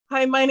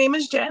Hi, my name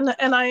is Jen,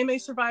 and I am a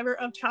survivor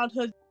of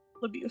childhood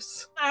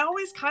abuse. I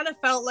always kind of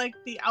felt like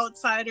the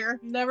outsider,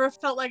 never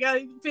felt like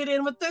I fit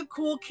in with the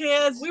cool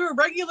kids. We were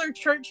regular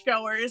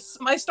churchgoers.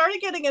 I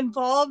started getting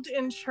involved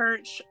in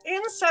church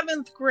in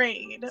 7th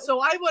grade, so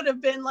I would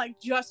have been like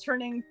just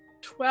turning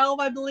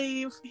 12, I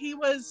believe. He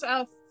was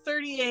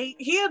 38.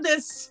 He had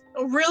this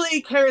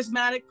really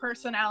charismatic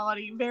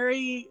personality,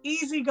 very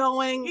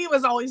easygoing. He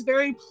was always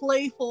very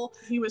playful.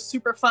 He was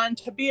super fun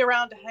to be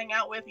around, to hang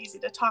out with, easy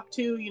to talk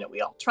to. You know,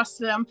 we all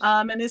trusted him.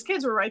 And his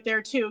kids were right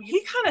there too.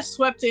 He kind of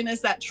swept in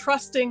as that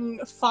trusting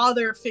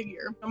father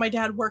figure. My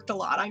dad worked a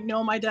lot. I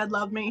know my dad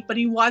loved me, but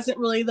he wasn't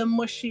really the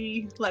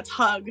mushy, let's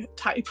hug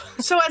type.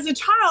 So as a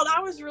child,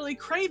 I was really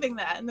craving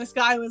that. And this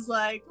guy was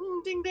like,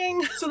 ding,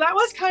 ding. So that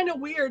was kind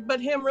of weird,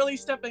 but him really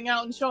stepping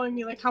out and showing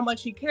me like how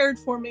much he cared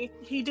for me.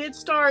 He did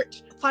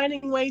start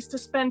finding ways to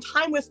spend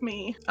time with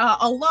me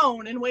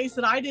alone in ways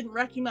that I didn't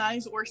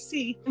recognize or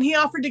see. And he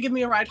offered to give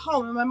me a ride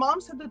home. And my mom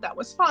said that that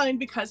was fine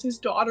because his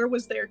daughter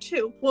was there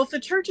too. Well, if the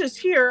church is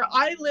here,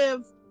 I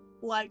live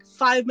like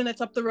 5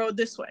 minutes up the road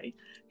this way.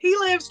 He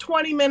lives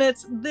 20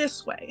 minutes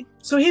this way.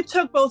 So he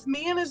took both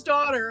me and his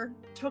daughter,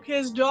 took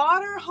his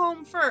daughter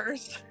home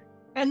first,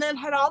 and then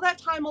had all that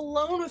time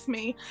alone with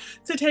me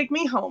to take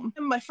me home.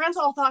 And my friends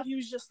all thought he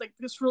was just like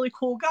this really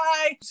cool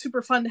guy,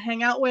 super fun to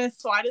hang out with.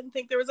 So I didn't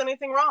think there was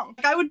anything wrong.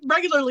 Like, I would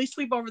regularly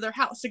sleep over their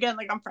house. Again,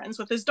 like I'm friends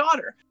with his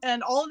daughter.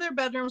 And all of their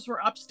bedrooms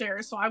were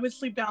upstairs. So I would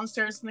sleep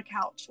downstairs on the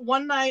couch.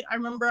 One night, I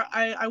remember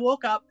I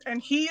woke up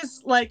and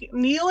he's like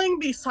kneeling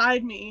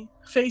beside me,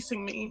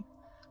 facing me,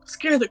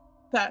 scared the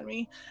out of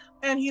me.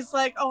 And he's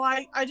like, oh,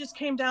 I just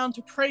came down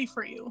to pray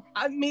for you.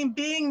 I mean,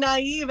 being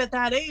naive at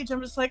that age, I'm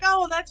just like,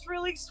 oh, that's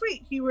really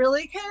sweet. He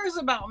really cares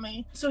about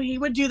me. So he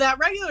would do that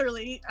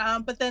regularly.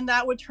 But then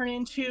that would turn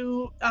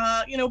into,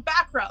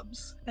 back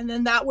rubs. And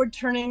then that would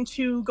turn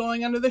into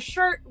going under the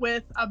shirt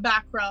with a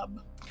back rub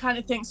kind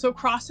of thing. So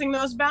crossing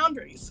those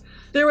boundaries.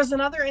 There was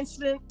another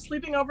incident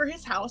sleeping over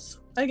his house.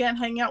 Again,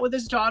 hanging out with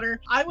his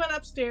daughter. I went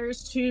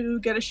upstairs to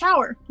get a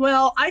shower.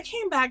 Well, I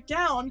came back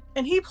down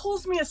and he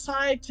pulls me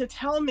aside to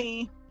tell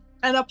me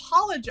and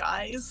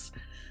apologize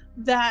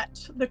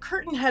that the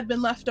curtain had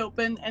been left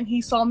open and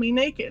he saw me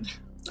naked.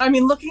 I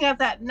mean, looking at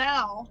that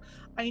now,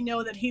 I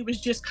know that he was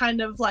just kind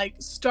of like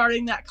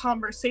starting that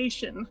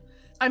conversation.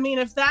 I mean,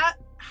 if that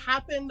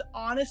happened,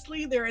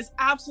 honestly, there is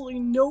absolutely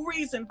no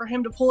reason for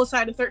him to pull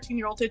aside a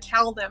 13-year-old to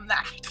tell them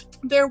that.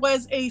 There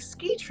was a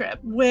ski trip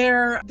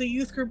where the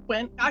youth group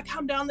went. I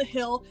come down the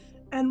hill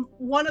and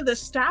one of the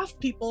staff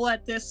people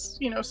at this,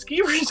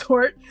 ski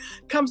resort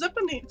comes up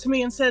to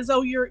me and says,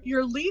 oh,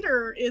 your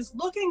leader is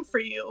looking for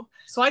you.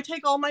 So I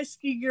take all my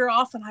ski gear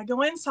off and I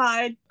go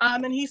inside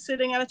and he's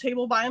sitting at a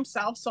table by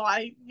himself. So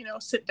I,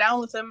 sit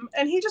down with him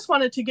and he just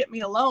wanted to get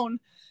me alone.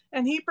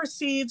 And he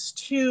proceeds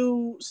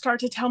to start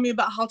to tell me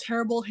about how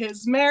terrible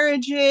his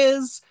marriage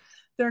is.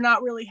 They're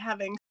not really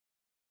having.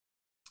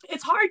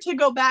 It's hard to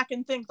go back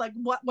and think like,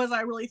 what was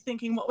I really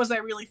thinking? What was I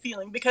really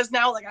feeling? Because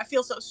now like I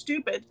feel so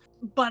stupid,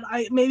 but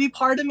maybe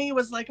part of me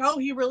was like, oh,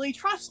 he really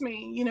trusts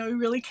me. He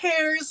really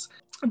cares.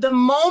 The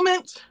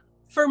moment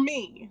for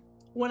me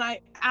when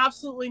I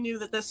absolutely knew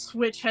that the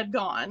switch had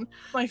gone,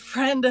 my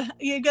friend,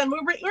 again, we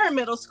were in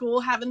middle school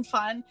having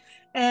fun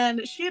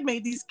and she had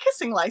made these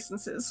kissing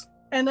licenses.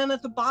 And then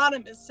at the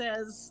bottom, it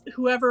says,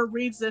 whoever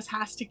reads this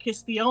has to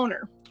kiss the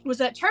owner. Was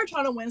at church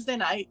on a Wednesday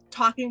night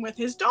talking with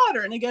his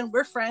daughter. And again,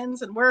 we're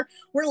friends and we're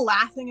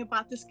laughing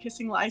about this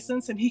kissing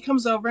license. And he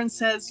comes over and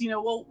says,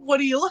 well, what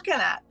are you looking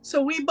at?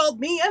 So we both,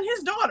 me and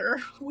his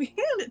daughter, we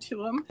hand it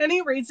to him and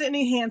he reads it and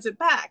he hands it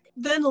back.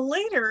 Then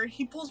later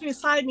he pulls me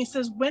aside and he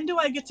says, when do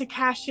I get to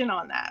cash in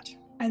on that?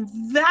 And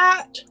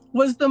that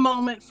was the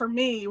moment for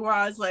me where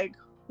I was like,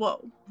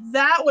 whoa,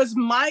 that was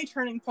my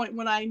turning point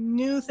when I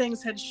knew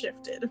things had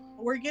shifted.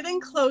 We're getting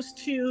close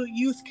to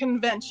youth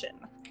convention.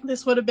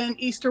 This would have been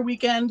Easter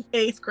weekend,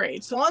 8th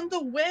grade. So on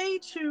the way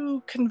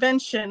to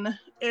convention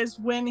is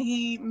when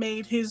he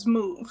made his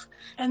move.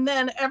 And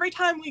then every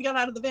time we got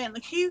out of the van,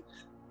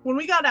 when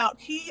we got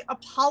out, he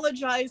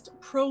apologized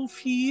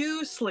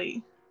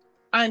profusely.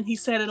 And he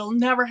said it'll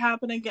never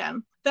happen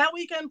again. That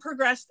weekend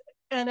progressed.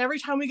 And every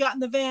time we got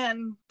in the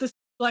van, the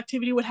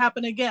activity would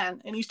happen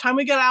again. And each time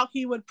we got out,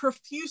 he would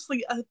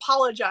profusely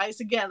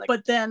apologize again.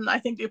 But then I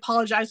think the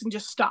apologizing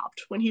just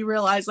stopped when he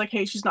realized like,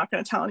 hey, she's not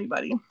going to tell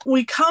anybody.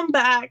 We come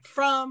back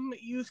from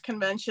youth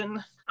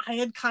convention. I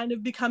had kind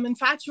of become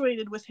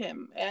infatuated with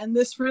him and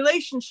this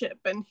relationship.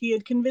 And he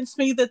had convinced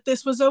me that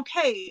this was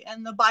okay.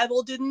 And the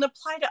Bible didn't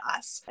apply to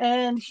us.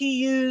 And he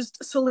used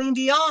Celine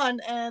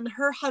Dion and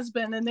her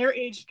husband and their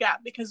age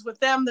gap, because with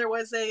them, there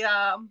was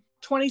a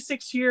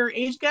 26-year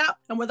age gap.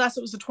 And with us,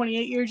 it was a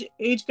 28-year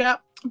age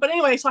gap. But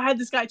anyway, so I had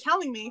this guy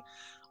telling me,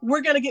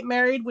 we're going to get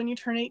married when you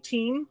turn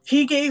 18.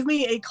 He gave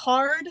me a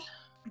card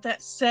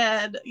that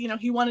said,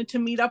 he wanted to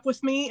meet up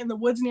with me in the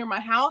woods near my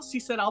house. He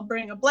said, I'll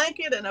bring a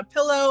blanket and a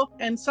pillow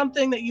and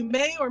something that you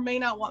may or may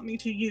not want me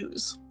to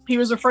use. He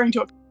was referring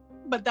to it,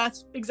 but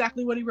that's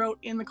exactly what he wrote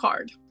in the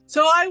card.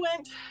 So I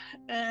went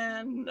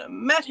and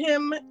met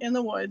him in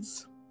the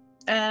woods.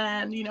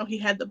 And, he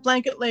had the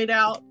blanket laid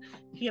out.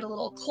 He had a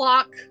little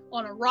clock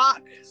on a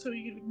rock so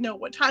you know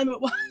what time it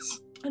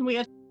was. And we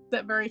had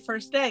that very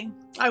first day.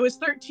 I was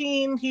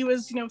 13. He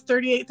was,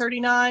 38,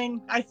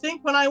 39. I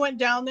think when I went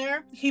down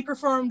there, he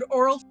performed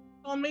oral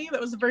on me.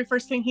 That was the very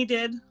first thing he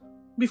did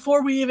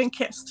before we even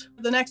kissed.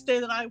 The next day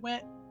that I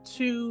went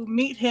to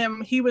meet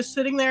him, he was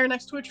sitting there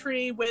next to a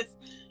tree with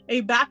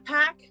a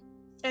backpack,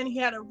 and he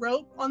had a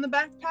rope on the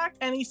backpack,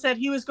 and he said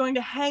he was going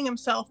to hang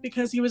himself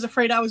because he was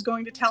afraid I was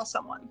going to tell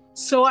someone.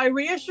 So I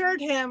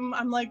reassured him.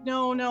 I'm like,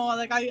 no,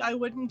 like I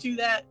wouldn't do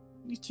that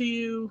to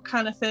you,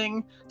 kind of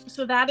thing.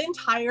 So that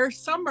entire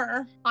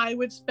summer I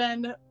would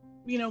spend,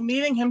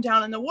 meeting him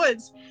down in the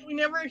woods. We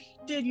never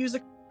did use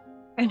a,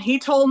 and he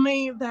told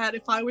me that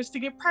if I was to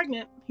get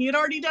pregnant, he had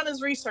already done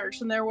his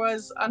research, and there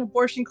was an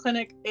abortion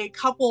clinic a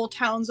couple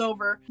towns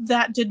over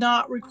that did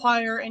not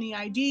require any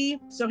ID.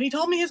 So he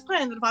told me his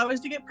plan, that if I was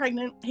to get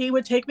pregnant, he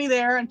would take me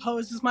there and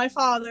pose as my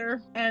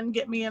father and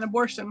get me an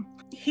abortion.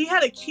 He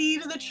had a key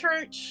to the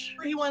church.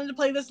 He wanted to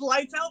play this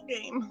lights out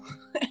game.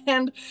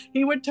 And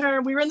we were in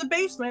the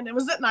basement, it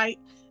was at night,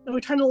 and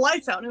we turned the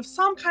lights out, and it was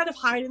some kind of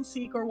hide and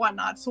seek or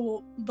whatnot.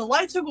 So the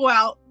lights would go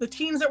out, the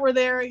teens that were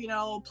there,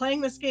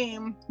 playing this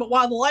game, but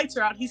while the lights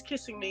are out, he's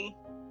kissing me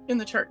in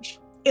the church.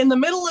 In the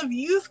middle of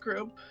youth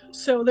group,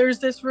 so there's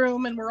this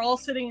room, and we're all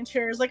sitting in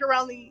chairs, like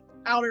around the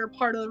outer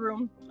part of the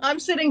room. I'm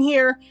sitting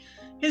here,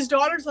 his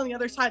daughter's on the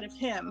other side of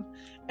him,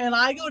 and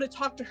I go to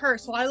talk to her,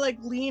 so I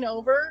lean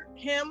over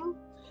him.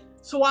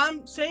 So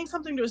I'm saying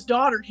something to his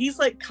daughter. He's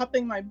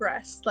cupping my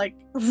breast,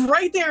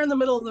 right there in the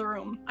middle of the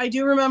room. I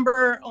do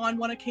remember on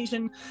one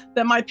occasion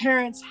that my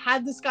parents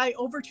had this guy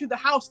over to the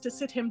house to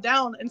sit him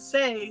down and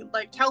say,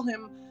 tell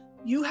him,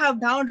 you have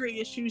boundary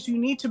issues. You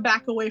need to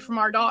back away from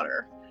our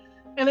daughter.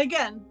 And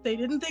again, they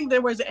didn't think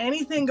there was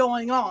anything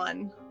going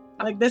on.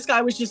 This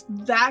guy was just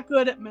that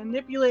good at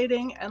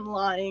manipulating and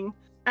lying.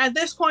 At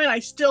this point, I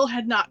still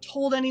had not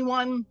told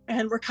anyone,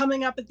 and we're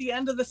coming up at the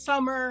end of the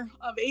summer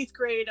of 8th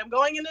grade. I'm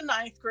going into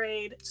 9th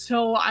grade,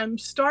 so I'm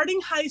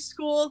starting high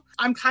school.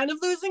 I'm kind of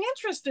losing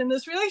interest in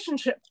this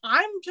relationship.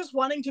 I'm just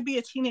wanting to be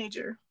a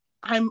teenager.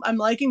 I'm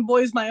liking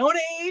boys my own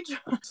age,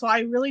 so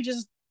I really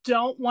just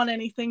don't want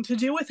anything to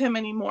do with him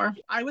anymore.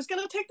 I was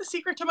going to take the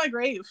secret to my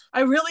grave.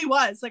 I really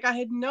was. I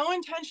had no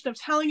intention of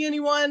telling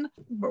anyone,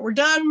 but we're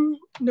done.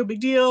 No big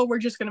deal. We're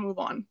just going to move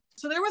on.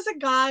 So there was a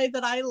guy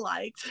that I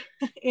liked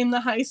in the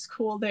high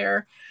school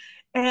there.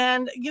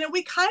 And,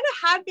 we kind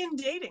of had been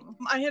dating.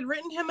 I had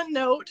written him a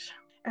note,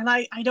 and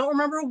I don't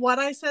remember what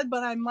I said,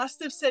 but I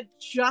must have said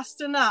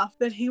just enough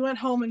that he went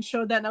home and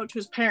showed that note to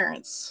his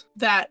parents.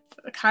 That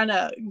kind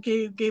of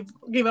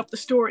gave up the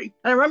story.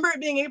 And I remember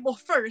it being April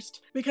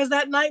 1st, because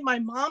that night my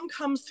mom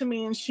comes to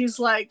me and she's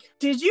like,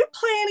 did you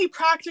play any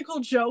practical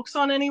jokes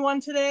on anyone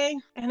today?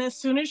 And as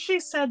soon as she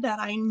said that,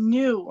 I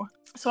knew.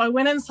 So I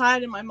went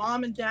inside, and my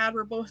mom and dad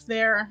were both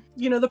there.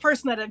 The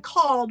person that had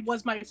called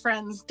was my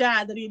friend's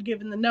dad that he had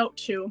given the note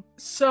to.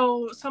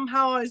 So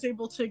somehow I was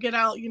able to get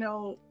out,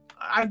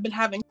 I've been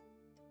having,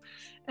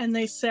 and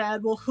they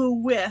said, well, who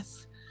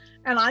with?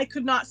 And I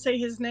could not say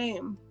his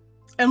name.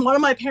 And one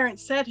of my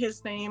parents said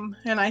his name,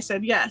 and I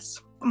said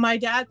yes. My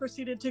dad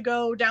proceeded to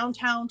go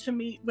downtown to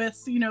meet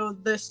with,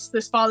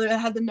 this father that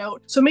had the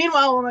note. So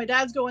meanwhile, when my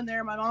dad's going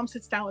there, my mom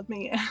sits down with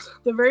me, and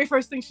the very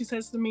first thing she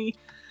says to me,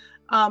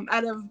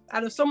 out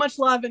of so much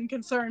love and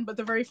concern, but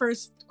the very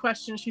first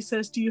question she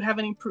says, do you have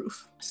any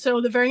proof?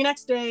 So the very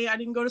next day, I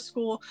didn't go to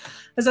school.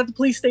 I was at the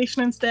police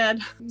station instead,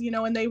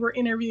 and they were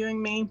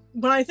interviewing me.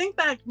 When I think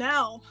back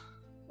now,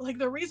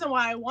 the reason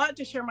why I want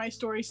to share my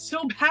story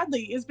so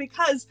badly is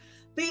because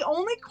the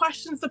only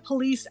questions the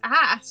police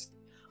asked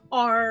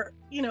are,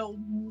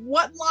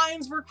 what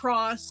lines were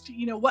crossed,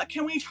 what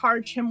can we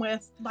charge him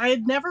with? I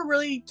had never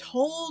really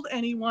told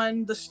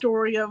anyone the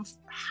story of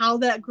how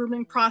that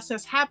grooming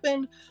process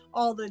happened,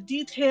 all the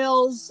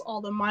details, all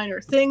the minor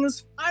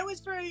things. I was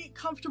very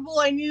comfortable.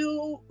 I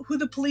knew who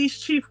the police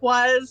chief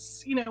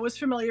was, was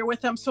familiar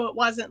with him. So it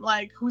wasn't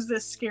who's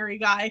this scary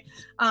guy?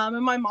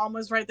 And my mom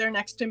was right there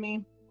next to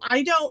me.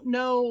 I don't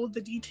know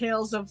the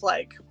details of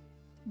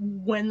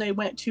when they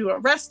went to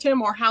arrest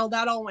him or how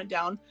that all went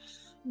down.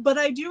 But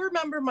I do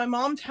remember my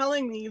mom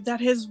telling me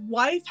that his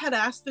wife had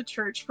asked the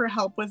church for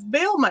help with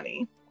bail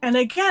money. And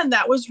again,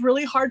 that was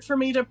really hard for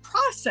me to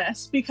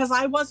process because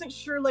I wasn't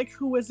sure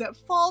who was at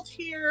fault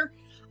here.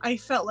 I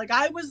felt like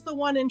I was the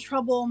one in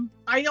trouble.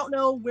 I don't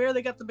know where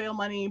they got the bail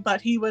money,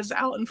 but he was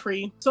out and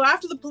free. So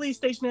after the police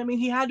station,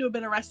 he had to have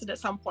been arrested at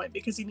some point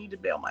because he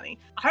needed bail money.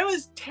 I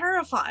was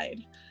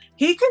terrified.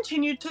 He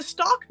continued to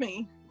stalk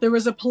me. There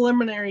was a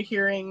preliminary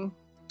hearing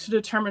to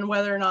determine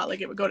whether or not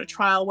it would go to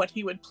trial, what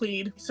he would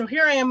plead. So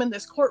here I am in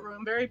this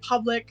courtroom, very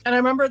public. And I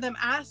remember them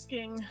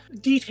asking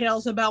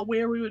details about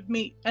where we would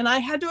meet. And I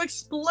had to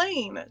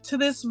explain to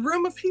this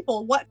room of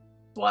people what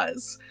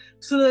was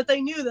so that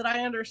they knew that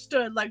I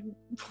understood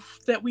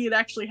that we had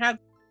actually had.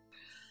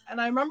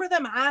 And I remember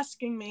them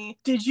asking me,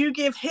 did you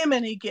give him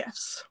any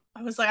gifts?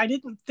 I was like, I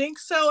didn't think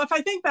so. If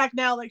I think back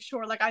now, like,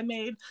 sure, like I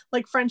made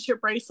like friendship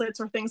bracelets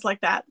or things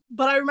like that.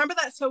 But I remember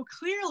that so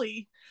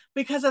clearly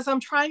because as I'm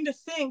trying to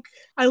think,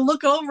 I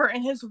look over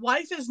and his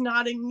wife is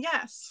nodding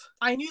yes.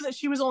 I knew that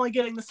she was only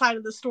getting the side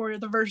of the story or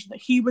the version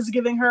that he was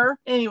giving her.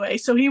 Anyway,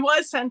 so he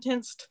was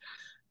sentenced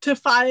to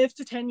 5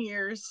 to 10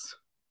 years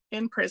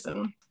in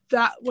prison.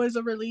 That was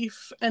a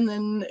relief. And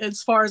then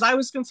as far as I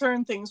was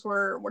concerned, things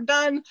were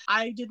done.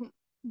 I didn't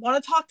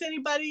want to talk to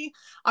anybody.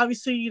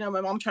 Obviously, you know,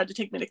 my mom tried to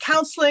take me to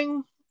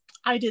counseling.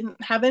 I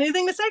didn't have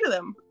anything to say to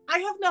them. I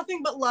have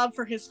nothing but love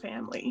for his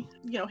family.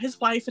 You know, his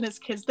wife and his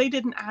kids, they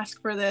didn't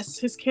ask for this.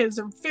 His kids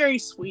are very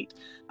sweet.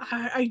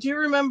 I do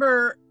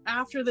remember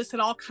after this had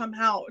all come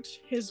out,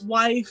 his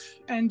wife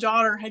and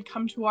daughter had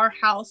come to our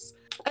house.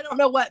 I don't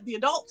know what the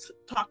adults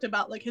talked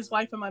about, like his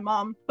wife and my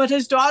mom, but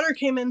his daughter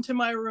came into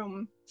my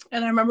room.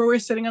 And I remember we were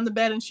sitting on the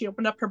bed and she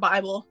opened up her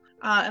Bible.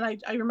 And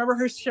I remember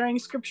her sharing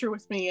scripture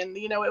with me. And,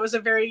 you know, it was a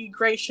very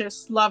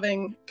gracious,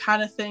 loving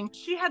kind of thing.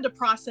 She had to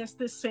process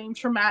this same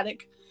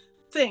traumatic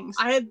things.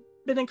 I had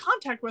been in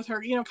contact with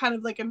her, you know, kind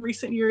of like in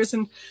recent years.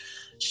 And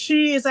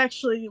she is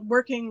actually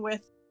working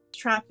with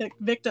traffic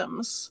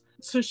victims.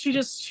 So she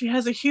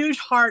has a huge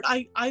heart.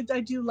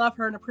 I do love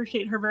her and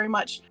appreciate her very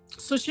much.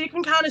 So she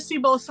can kind of see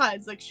both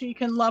sides. Like she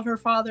can love her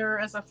father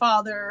as a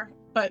father,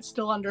 but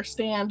still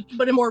understand.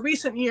 But in more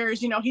recent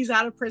years, you know, he's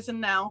out of prison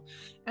now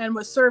and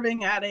was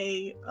serving at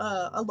a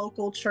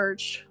local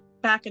church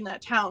back in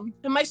that town.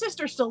 And my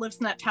sister still lives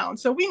in that town.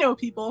 So we know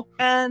people.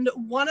 And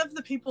one of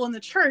the people in the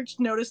church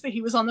noticed that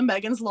he was on the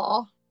Megan's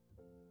Law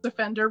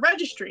offender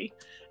registry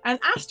and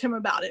asked him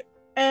about it.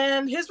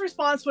 And his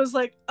response was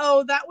like,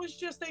 oh, that was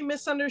just a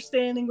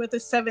misunderstanding with a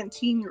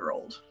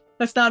 17-year-old.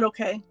 That's not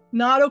okay.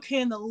 Not okay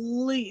in the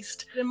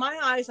least. In my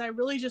eyes, I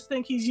really just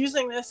think he's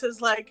using this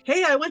as like,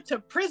 hey, I went to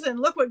prison.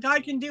 Look what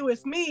God can do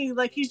with me.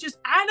 Like he's just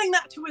adding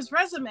that to his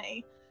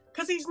resume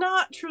because he's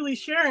not truly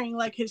sharing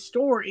like his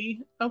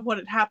story of what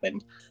had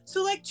happened.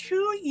 So like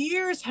 2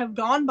 years have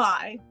gone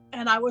by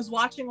and I was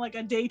watching like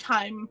a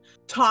daytime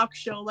talk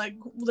show, like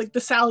the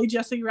Sally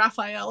Jesse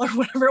Raphael or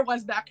whatever it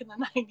was back in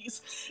the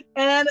 90s.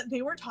 And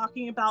they were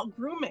talking about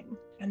grooming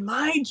and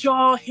my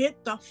jaw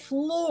hit the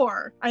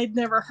floor. I'd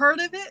never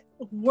heard of it,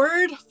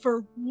 word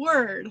for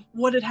word,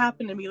 what had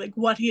happened to me, like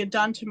what he had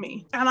done to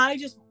me. And I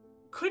just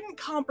couldn't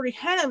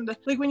comprehend,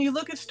 like when you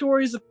look at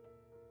stories of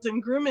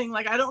and grooming,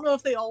 like I don't know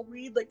if they all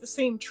read like the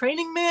same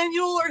training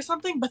manual or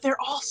something, but they're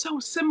all so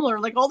similar.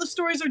 Like all the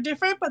stories are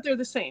different, but they're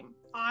the same.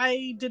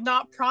 I did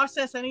not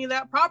process any of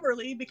that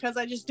properly because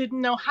I just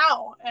didn't know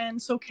how,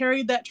 and so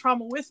carried that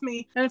trauma with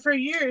me, and for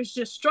years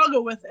just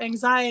struggled with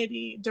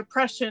anxiety,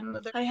 depression.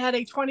 I had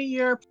a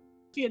 20-year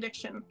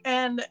addiction,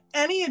 and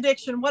any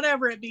addiction,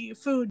 whatever it be,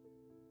 food,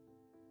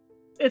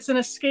 it's an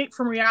escape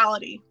from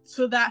reality.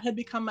 So that had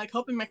become my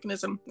coping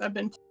mechanism. I've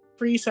been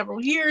free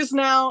several years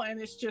now, and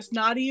it's just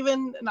not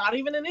even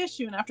an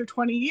issue. And after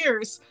 20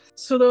 years,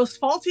 so those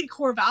faulty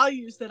core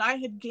values that I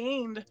had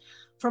gained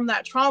from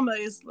that trauma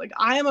is like,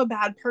 I am a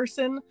bad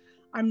person.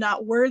 I'm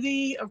not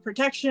worthy of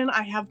protection.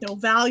 I have no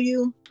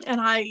value.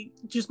 And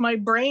my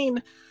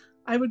brain,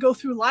 I would go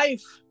through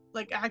life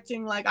like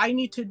acting like I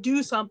need to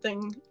do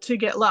something to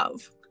get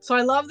love. So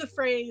I love the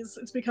phrase.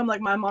 It's become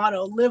like my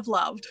motto, live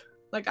loved.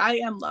 Like I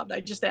am loved.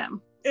 I just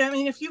am. I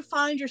mean, if you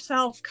find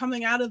yourself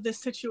coming out of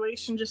this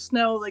situation, just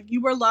know like you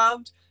were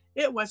loved.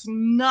 It was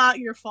not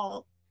your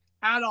fault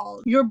at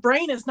all. Your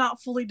brain is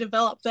not fully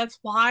developed. That's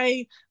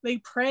why they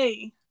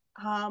prey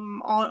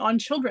on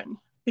children,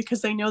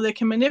 because they know they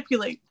can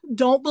manipulate.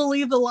 Don't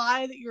believe the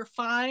lie that you're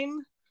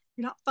fine.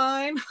 You're not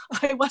fine.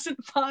 I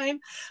wasn't fine.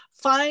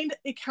 Find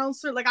a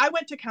counselor. Like I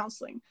went to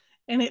counseling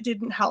and it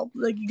didn't help.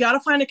 Like you got to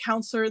find a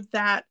counselor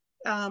that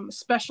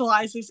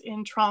specializes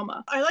in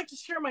trauma. I like to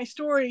share my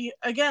story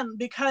again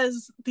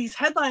because these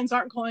headlines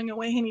aren't going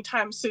away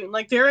anytime soon.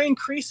 Like they're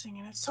increasing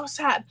and it's so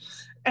sad.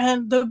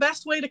 And the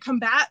best way to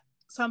combat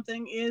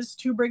something is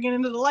to bring it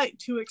into the light,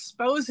 to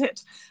expose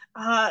it,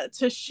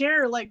 to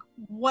share like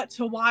what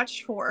to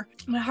watch for.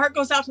 My heart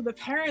goes out to the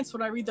parents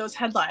when I read those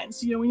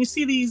headlines. You know, when you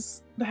see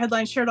the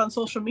headlines shared on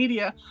social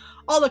media,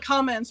 all the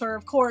comments are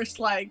of course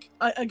like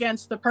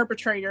against the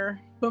perpetrator,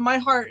 but my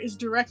heart is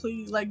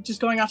directly like just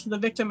going out to the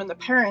victim and the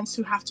parents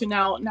who have to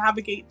now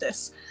navigate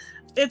this.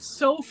 It's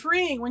so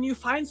freeing when you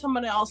find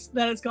someone else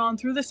that has gone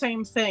through the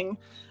same thing.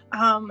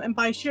 And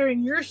by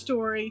sharing your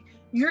story,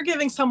 you're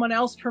giving someone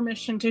else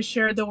permission to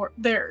share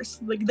theirs.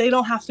 Like they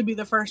don't have to be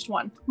the first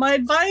one. My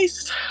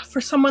advice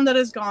for someone that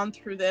has gone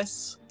through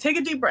this, take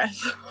a deep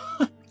breath,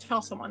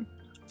 tell someone,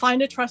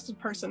 find a trusted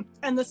person.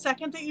 And the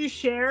second that you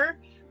share,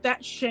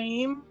 that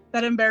shame,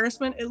 that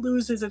embarrassment, it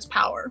loses its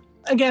power.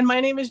 Again, my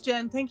name is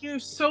Jen. Thank you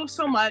so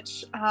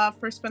much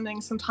for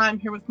spending some time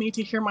here with me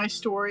to hear my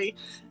story.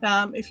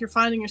 If you're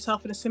finding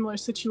yourself in a similar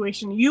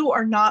situation, you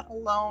are not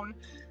alone.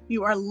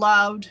 You are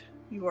loved.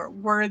 You are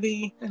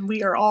worthy, and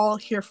we are all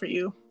here for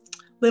you.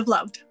 Live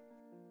loved.